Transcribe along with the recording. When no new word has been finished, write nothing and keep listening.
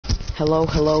Hello,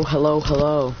 hello, hello,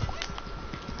 hello.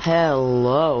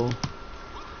 Hello.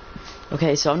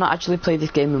 Okay, so I've not actually played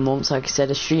this game in months. Like I said,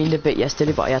 I streamed a bit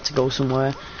yesterday, but I had to go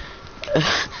somewhere.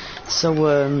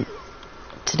 So,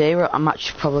 today I'm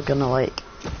actually probably gonna, like,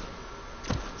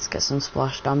 let's get some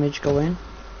splash damage going.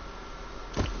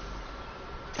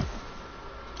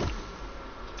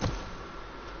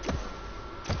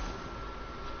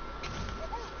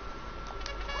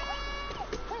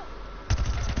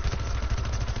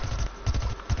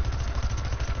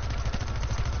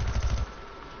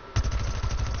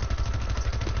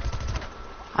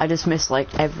 I just missed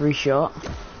like every shot.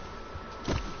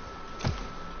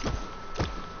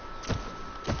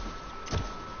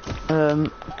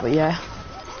 But yeah,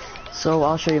 so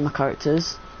I'll show you my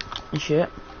characters and shit.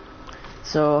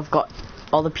 So I've got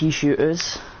all the pea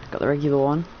shooters, got the regular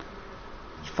one,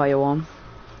 fire one,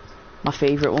 my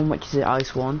favourite one, which is the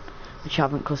ice one, which I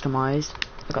haven't customised.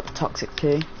 I've got the toxic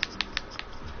P,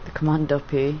 the commander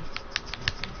P,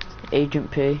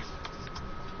 agent P,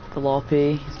 the law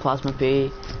P, plasma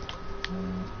P,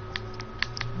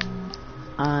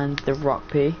 and the rock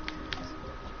P.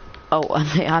 Oh,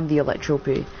 and the electro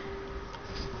P.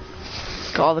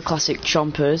 Got all the classic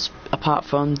chompers, apart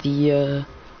from the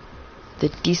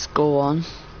disco one,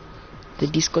 the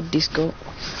disco.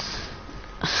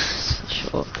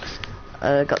 Sure.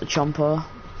 Got the chomper,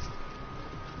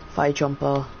 fire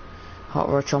chomper, hot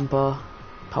rod chomper,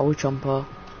 power chomper,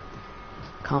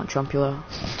 count chompula,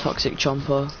 toxic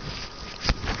chomper,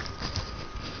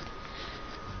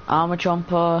 armor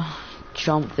chomper,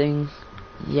 chomp thing,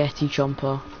 yeti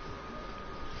chomper.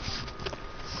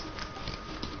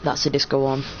 That's the disco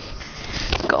one.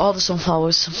 Got all the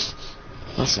sunflowers.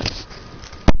 That's it.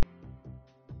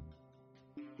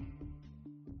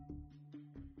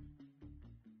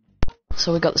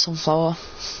 So we got the sunflower,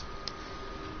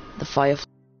 the fire,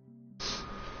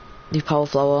 the power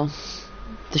flower,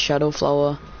 the shadow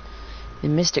flower, the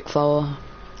mystic flower,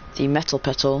 the metal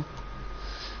petal,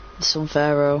 the sun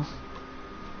pharaoh,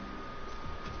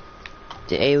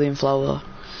 the alien flower,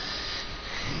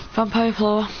 vampire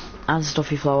flower, and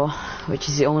stuffy flower, which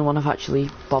is the only one I've actually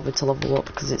bothered to level up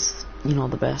because it's, you know,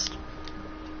 the best.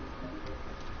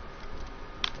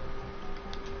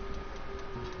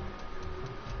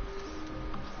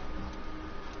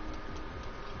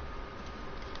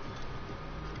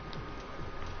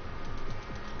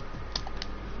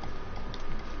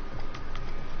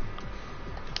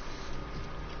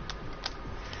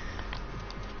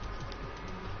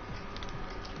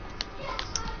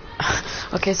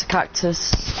 Okay, so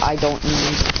cactus I don't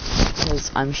need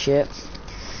because I'm shit.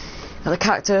 Now the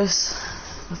cactus,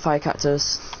 the fire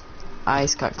cactus,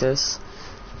 ice cactus,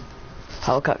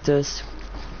 power cactus,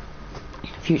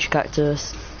 future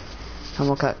cactus,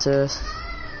 camel cactus,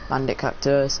 bandit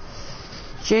cactus,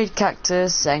 jade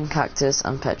cactus, zen cactus,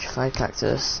 and petrified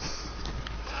cactus.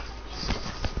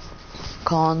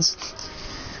 Corns,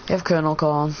 we have kernel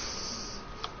corn,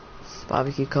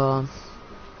 barbecue corn,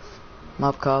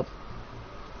 mob cob,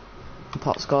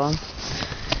 pot's corn.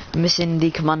 I'm missing the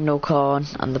commando corn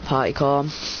and the party corn,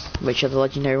 which are the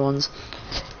legendary ones.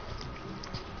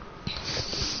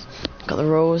 Got the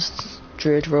rose,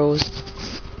 druid rose,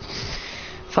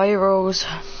 fire rose,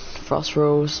 frost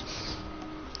rose,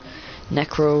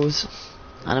 neck rose,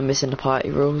 and I'm missing the party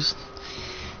rose.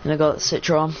 And I got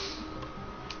citron,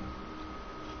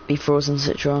 be frozen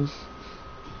citron,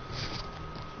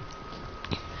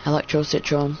 electro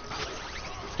citron.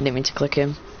 I didn't mean to click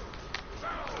him.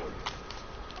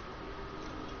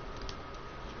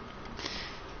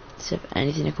 See if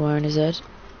anything I can wear on his head.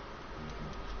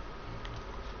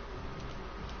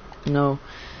 No.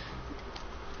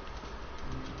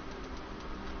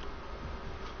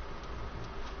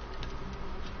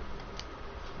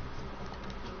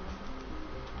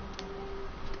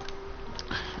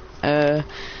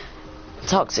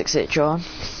 Toxic Citron,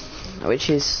 which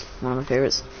is one of my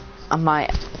favourites, and my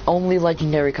only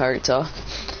legendary character,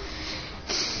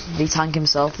 the tank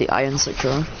himself, the Iron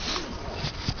Citron.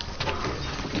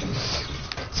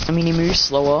 I mean, he moves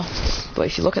slower, but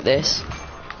if you look at this,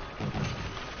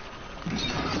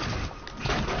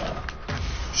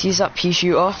 see that pea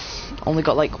shooter only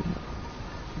got like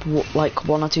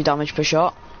 1 or 2 damage per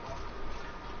shot.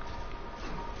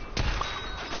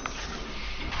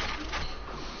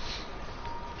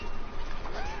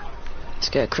 Let's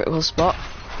get a critical spot.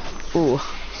 Ooh.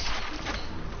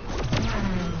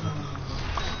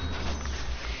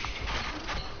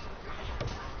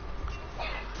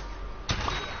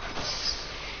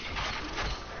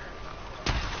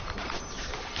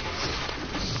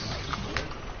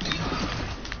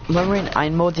 When we're in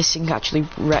iron mode, this thing actually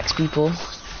wrecks people.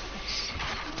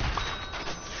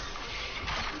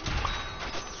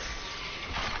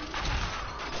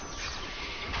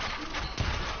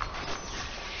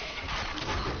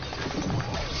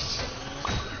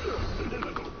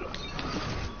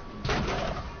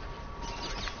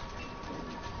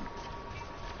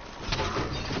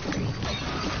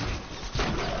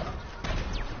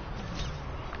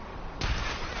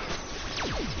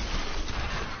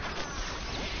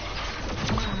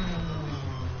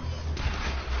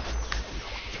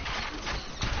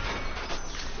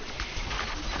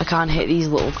 I can't hit these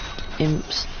little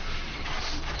imps.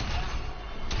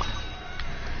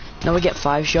 Now we get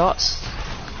 5 shots.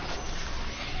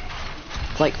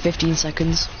 Like 15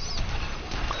 seconds.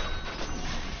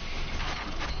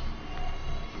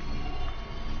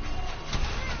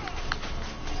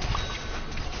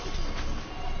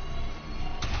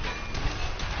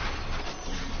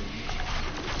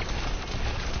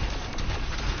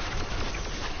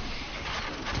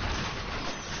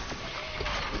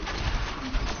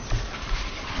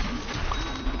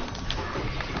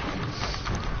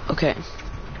 Okay.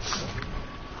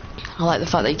 I like the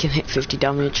fact that you can hit 50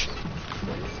 damage.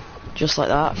 Just like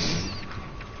that.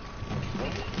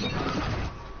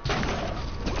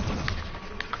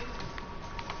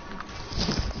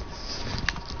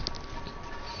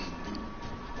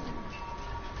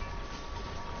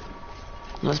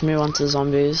 Let's move on to the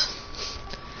zombies.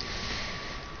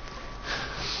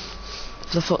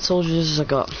 For the foot soldiers, I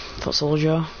got foot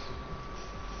soldier,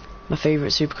 my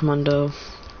favourite super commando,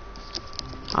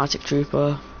 Arctic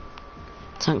trooper,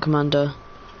 tank commander,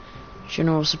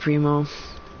 General Supremo,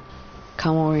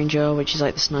 Camo Ranger, which is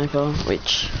like the sniper,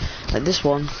 which, like this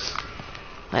one,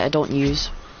 like I don't use,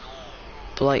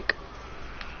 but like,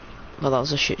 well that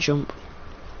was a shit jump.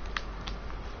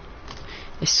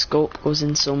 His scope goes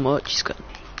in so much, he's got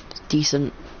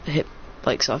decent hit,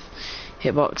 like sort of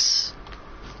hitbox.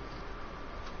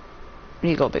 We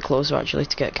need to go a bit closer actually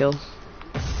to get a kill.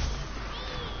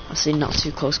 I've seen not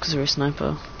too close because we're a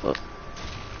sniper, but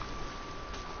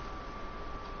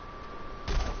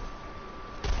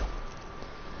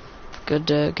good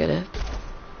get it.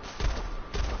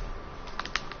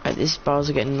 Right, these bars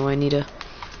are getting annoying, need a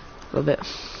little bit.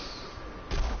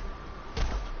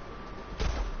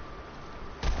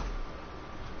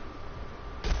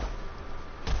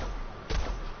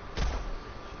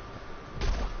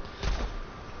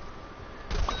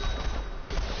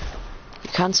 You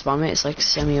can spam it, it's like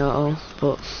semi-auto,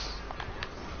 but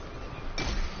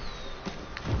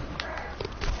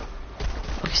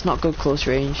like, it's not good close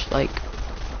range. Like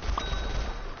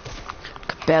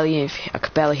I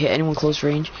could barely hit anyone close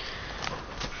range.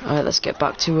 Alright, let's get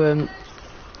back to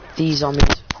these zombies.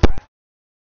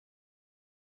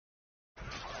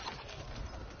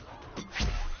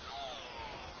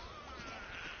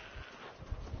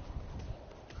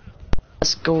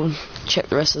 Let's go and check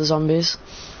the rest of the zombies.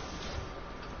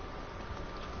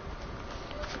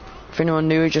 For anyone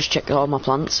new, just check all my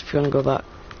plants if you want to go back.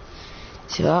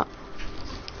 See that?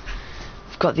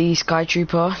 I've got the Sky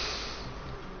Trooper.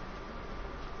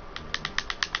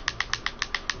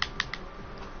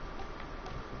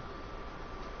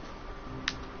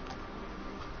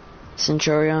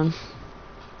 Centurion.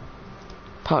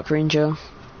 Park Ranger.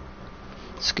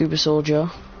 Scuba Soldier.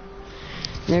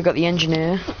 Then we've got the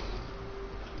Engineer.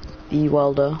 The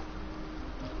Welder.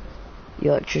 The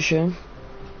Electrician.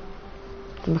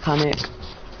 The Mechanic.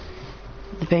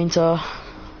 The Painter.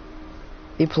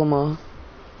 The Plumber.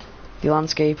 The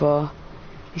Landscaper.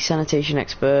 The Sanitation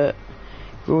Expert.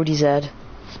 Roadie Z.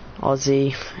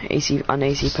 Aussie. AC and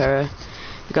AC Para.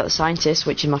 We've got the Scientist,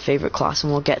 which is my favourite class,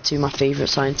 and we'll get to my favourite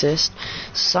Scientist.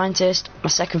 Scientist, my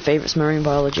second favourite is Marine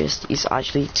Biologist. He's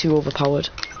actually too overpowered.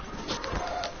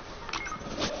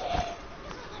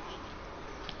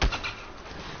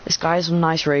 This guy has a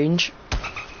nice range.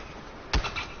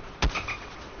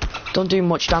 Don't do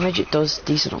much damage, it does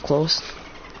decent up close.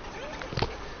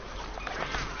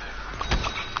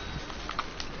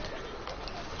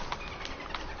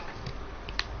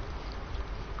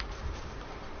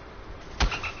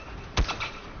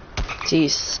 See,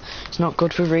 it's not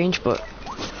good for range, but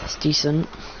it's decent.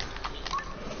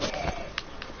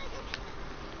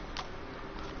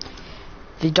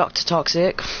 The Dr.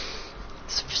 Toxic,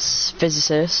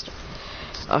 physicist,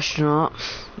 astronaut,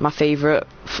 my favourite.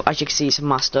 As you can see, it's a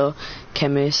master,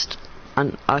 chemist,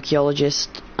 and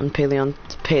archaeologist, and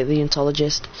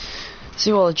paleontologist,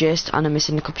 zoologist, and I'm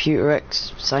missing the computer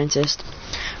scientist.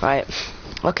 Right,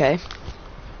 okay.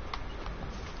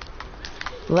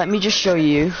 Let me just show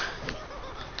you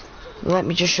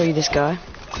this guy.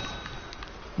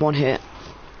 One hit.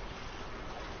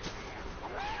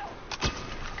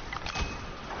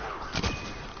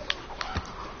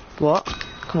 What?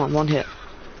 Come on, one hit.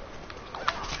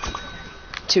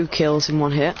 2 kills in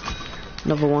 1 hit.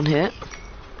 Another 1 hit.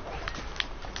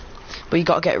 But you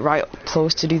gotta get right up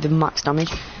close to do the max damage.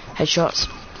 Headshots,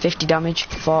 50 damage,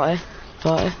 40.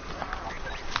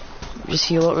 Just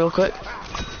heal up real quick.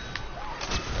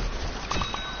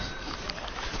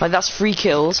 Like, that's 3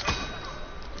 kills.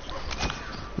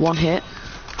 1 hit.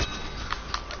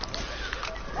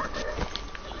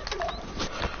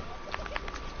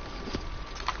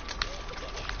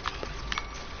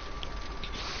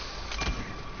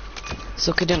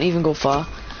 so I don't even go far.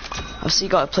 Obviously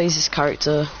you gotta play this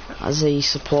character as a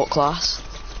support class.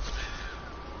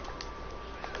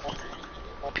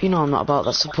 But you know I'm not about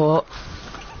that support.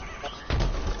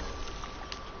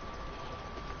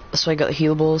 That's why I got the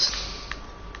healables.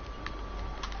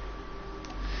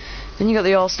 Then you got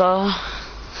the All-Star,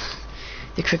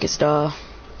 the Cricket Star,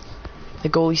 the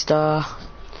Goalie Star,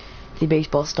 the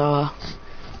Baseball Star,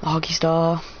 the Hockey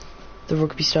Star, the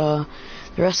Rugby Star,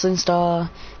 the Wrestling Star,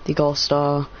 the Golf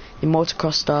Star, the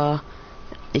Motocross Star,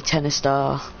 the Tennis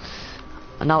Star.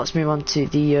 And now let's move on to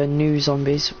the new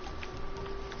zombies,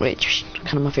 which is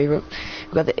kind of my favourite.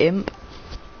 We've got the Imp,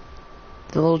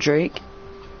 the Little Drake,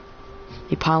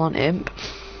 the Pylon Imp,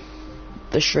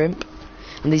 the Shrimp,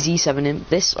 and the Z7 Imp.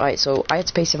 This, right, so I had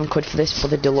to pay £7 for this for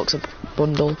the deluxe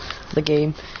bundle of the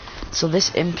game. So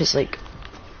this Imp is like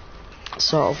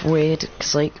sort of weird,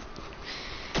 because like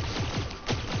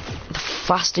the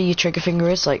faster your trigger finger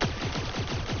is, like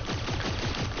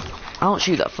I don't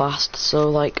shoot that fast, so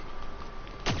like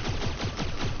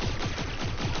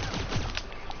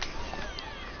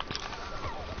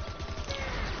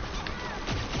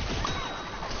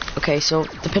okay, so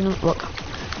depending, look,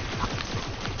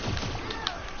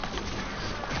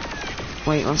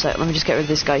 wait 1 sec, let me just get rid of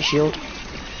this guy's shield.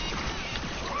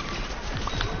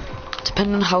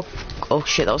 Depending on how, oh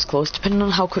shit, that was close. Depending on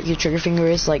how quick your trigger finger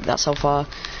is, like that's how far,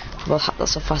 well,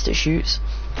 that's how fast it shoots.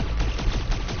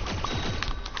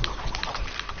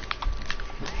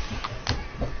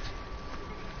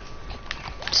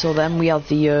 So then we have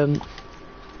the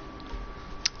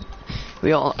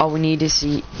all we need is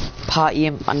the Party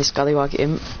Imp and the Scallywag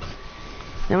Imp.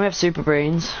 Then we have Super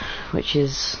Brains, which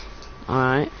is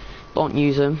alright. Don't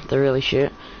use them, they're really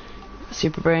shit.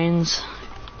 Super Brains,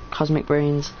 Cosmic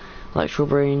Brains, Electro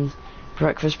Brains,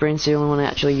 Breakfast Brains, the only one I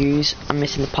actually use. I'm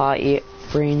missing the Party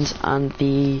Brains and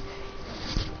the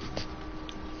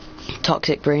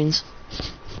Toxic Brains.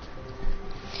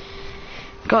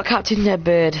 Got Captain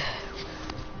Deadbird,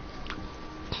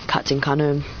 Captain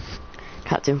Cannon,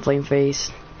 Captain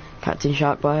Flameface, Captain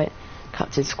Sharkbite,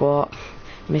 Captain Squawk,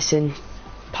 missing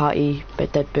Party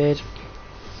Deadbird.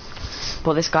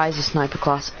 But this guy's a sniper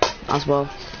class as well.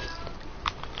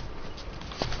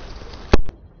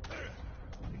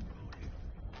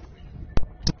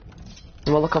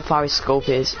 Well, look how far his scope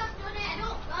is.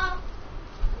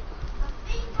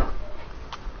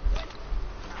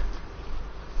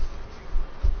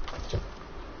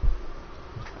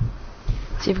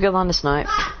 See if we can land a snipe.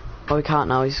 Oh, we can't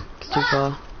now, he's too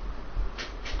far.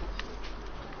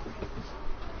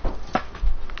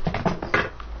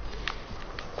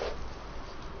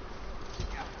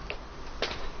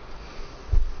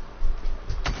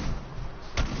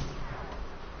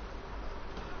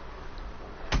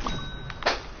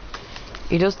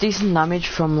 He does decent damage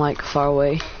from like far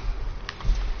away.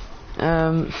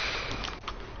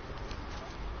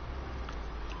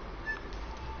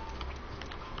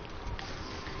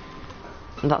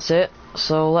 That's it.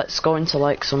 So let's go into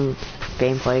like some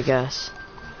gameplay, I guess,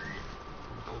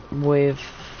 with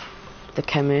the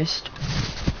Chemist.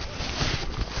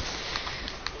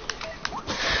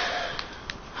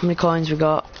 How many coins we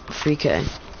got? 3k.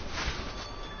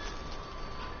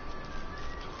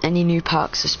 Any new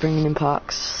packs are springing in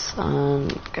packs.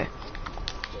 Okay.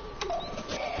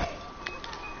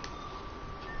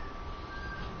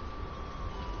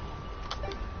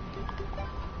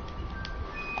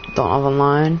 Don't have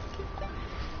online.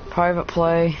 Private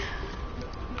play.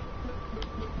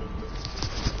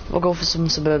 We'll go for some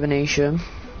Suburbanation.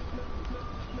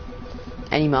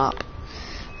 Any map.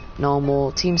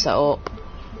 Normal. Team setup.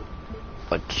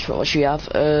 What should we have?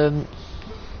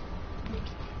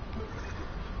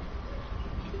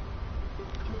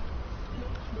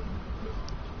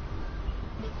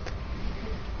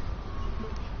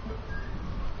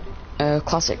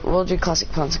 Classic. We'll do classic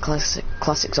plants and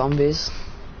classic zombies.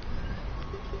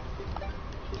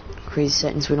 Crazy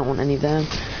settings, we don't want any of them,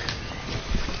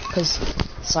 because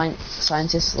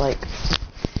scientists, like,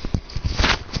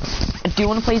 I do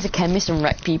want to play as a chemist and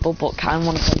wreck people, but kind of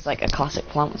want to play as like a classic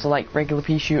plant, so like regular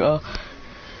pea shooter,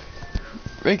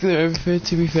 regular everything,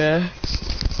 to be fair.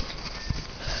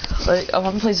 Like, I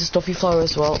haven't played as a stuffy flower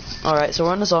as well. Alright, so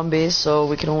we're on the zombies, so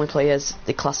we can only play as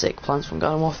the classic plants from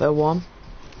Garden Warfare 1.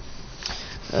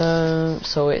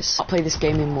 So I'll play this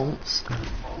game in months.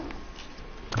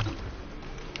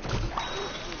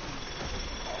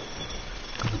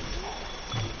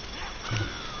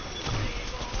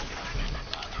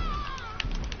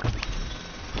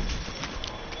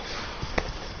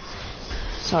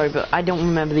 Sorry, but I don't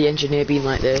remember the engineer being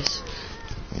like this.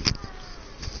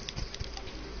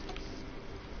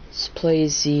 Let's play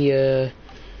the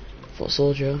foot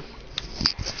soldier.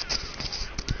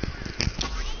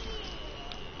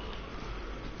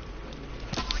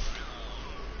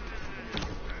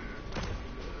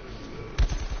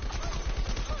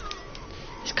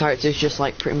 This character's just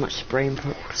like pretty much spray and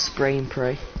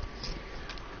pray.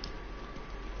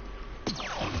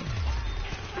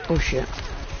 Oh shit.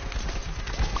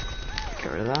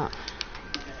 Get rid of that.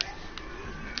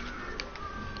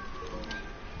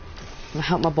 I'm gonna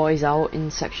help my boys out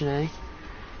in section A,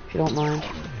 if you don't mind.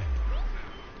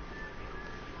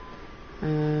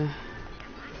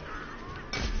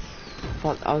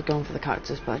 But I was going for the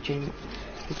cactus, but I changed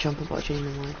the jumper, but I changed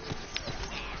my mind.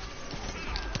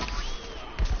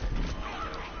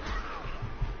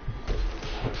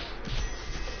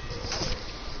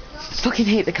 Fucking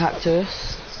hate the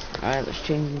cactus. Alright, let's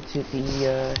change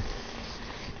into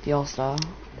the All-Star.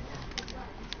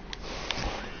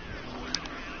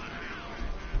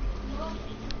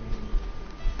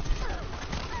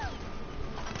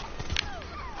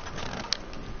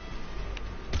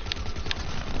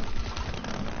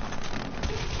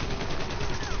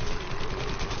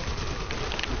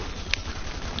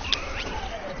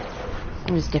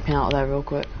 I'm just dipping out of there real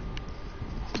quick.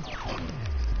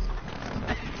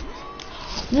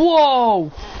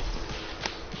 Whoa!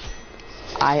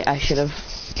 I should have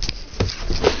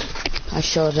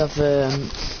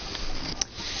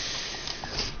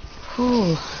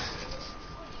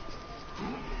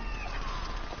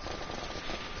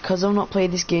because I've not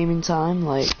played this game in time,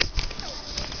 like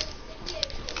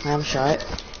I am shite.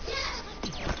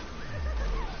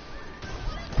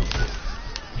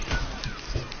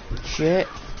 Shit.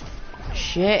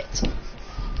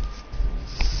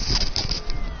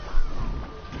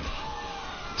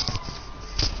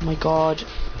 Oh my god.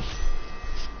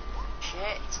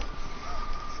 Shit.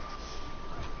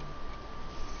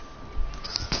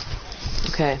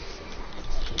 Okay.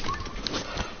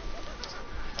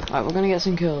 Alright, we're gonna get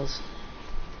some kills.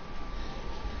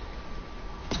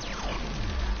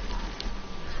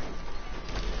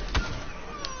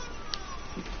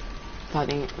 I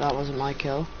think that wasn't my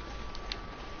kill.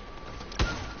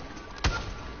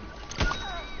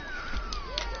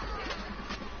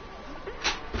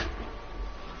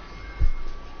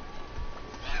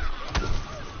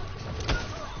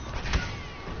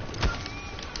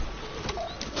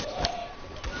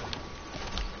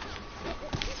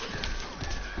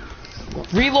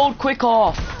 Reload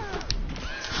quicker!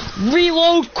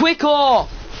 Reload quicker!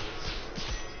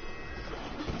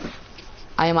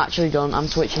 I am actually done. I'm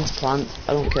switching to plant.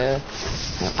 I don't care.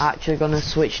 I'm actually gonna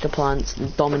switch to plants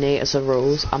and dominate as a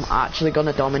rose. I'm actually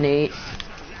gonna dominate.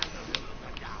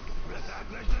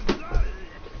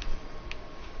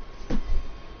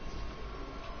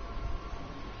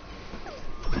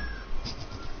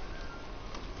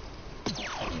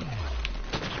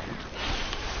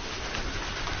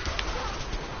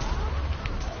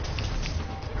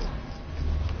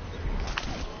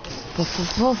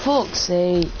 For fuck's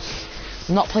sake. I've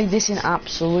not played this in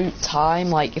absolute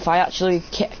time. Like, if I actually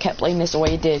kept playing this the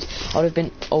way it did, I would have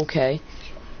been okay.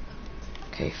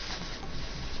 Okay.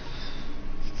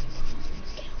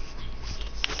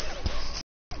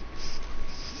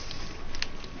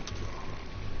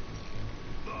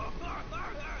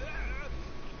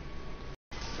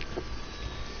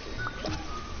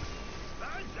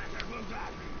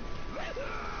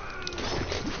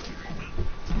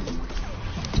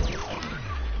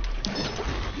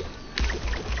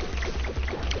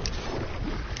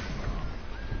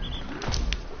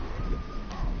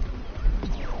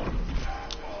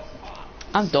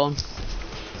 I'm done.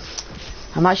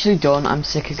 I'm actually done. I'm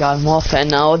sick of Garden Warfare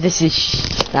now. This is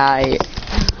shite.